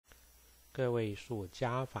个位数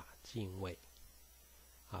加法进位。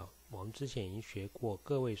好，我们之前已经学过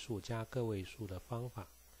个位数加个位数的方法，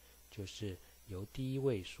就是由第一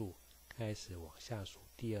位数开始往下数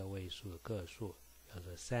第二位数的个数，比方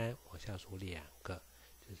说3往下数2个，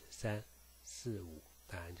就是3、4、5，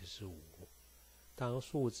答案就是5。当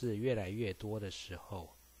数字越来越多的时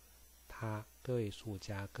候，它个位数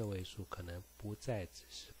加个位数可能不再只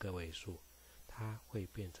是个位数，它会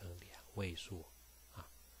变成2位数啊。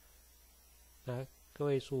那个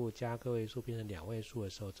位数加个位数变成2位数的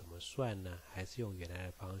时候怎么算呢？还是用原来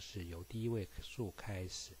的方式，由第一位数开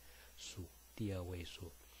始数第二位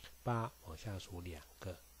数，8往下数2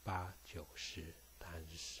个，8、9、10，答案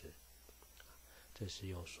是10。这是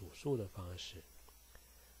用数数的方式。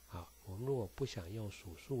好，我们如果不想用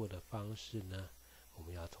数数的方式呢，我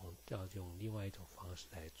们要用另外一种方式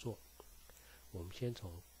来做。我们先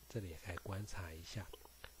从这里来观察一下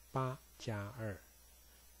，8加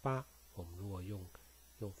2，8我们如果用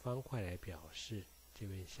方块来表示，这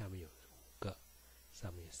边下面有5个，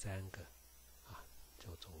上面3个，啊，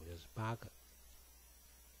就总共就是8个。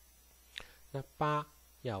那8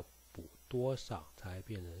要补多少才会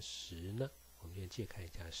变成10呢？我们先借看一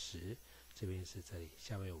下10，这边是这里，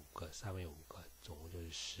下面有5个，上面有5个，总共就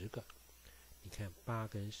是10个。你看8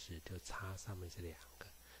跟10就差上面这2个，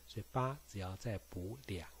所以8只要再补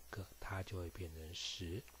2个，它就会变成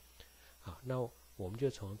10。好，那我们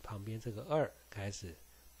就从旁边这个2开始，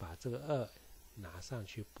把这个2拿上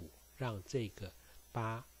去补，让这个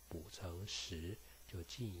8补成10，就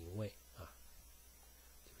进1位啊，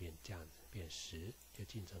就变这样子，变10，就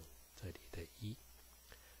进成这里的1。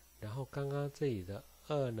然后刚刚这里的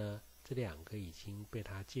2呢，这2个已经被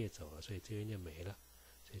它借走了，所以这边就没了，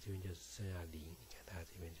所以这边就只剩下0。你看它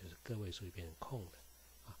这边就是个位数就变成空的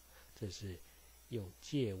啊，这是用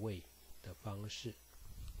借位的方式。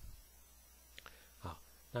好，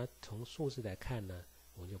那从数字来看呢，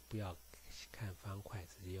我们就不要看方块，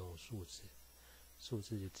直接用数字。数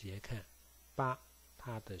字就直接看8，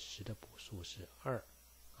它的10的补数是2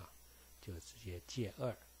啊，就直接借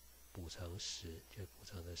2补成10，就补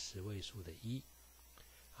成了10位数的1。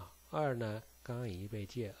好，2呢，刚刚已经被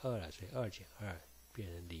借2了，所以2减2变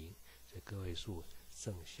成0，所以个位数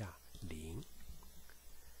剩下0。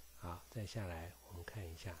好，再下来我们看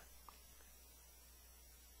一下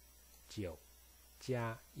9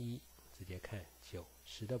加1，直接看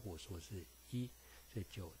9，10的补数是1，所以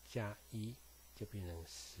9加1就变成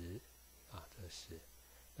10啊，这是10。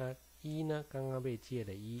那1呢，刚刚被借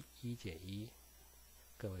了1减1，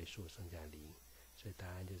个位数剩下0，所以答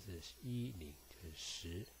案就是10，就是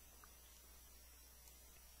10。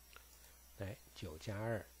来9加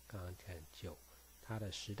2，刚刚看9，它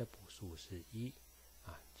的10的补数是1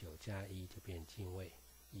啊，9加1就变进位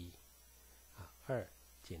1啊，2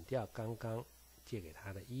减掉刚刚借给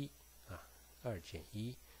他的1啊，2减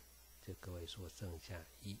1，这个位数剩下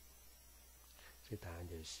1，所以答案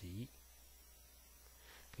就是11。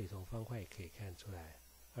可以从方块可以看出来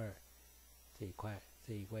，2这一块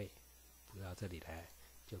这一位补到这里来，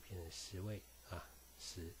就变成10位啊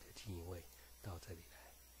，10就进1位到这里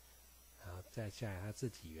来，然后再下来他自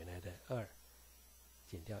己原来的2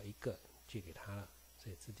减掉1个借给他了，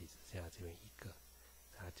所以自己只剩下这边1个，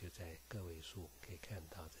它就在个位数可以看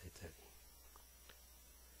到在这里。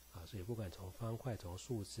啊，所以不管从方块从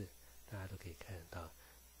数字，大家都可以看得到，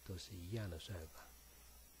都是一样的算法。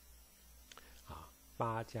好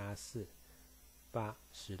，8加4，8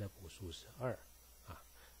 10的补数是2啊，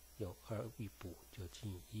用2一补就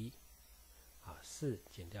进1啊，4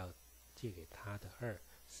减掉借给他的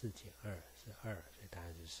2，4减2是2，所以答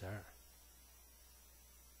案是12。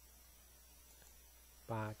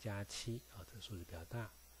8加7啊，这个数字比较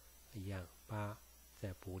大，一样8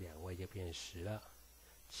再补2位就变10了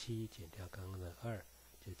，7减掉刚刚的2，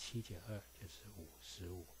就7减2就是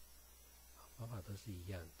5，15。方法都是一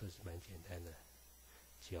样，都是蛮简单的。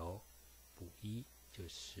9补1就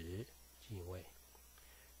10，进位。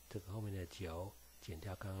这个后面的9减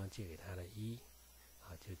掉刚刚借给他的1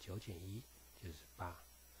啊，就9减1就是8啊，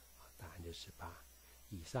答案就是8。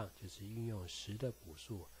以上就是运用10的补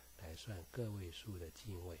数来算个位数的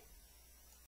进位。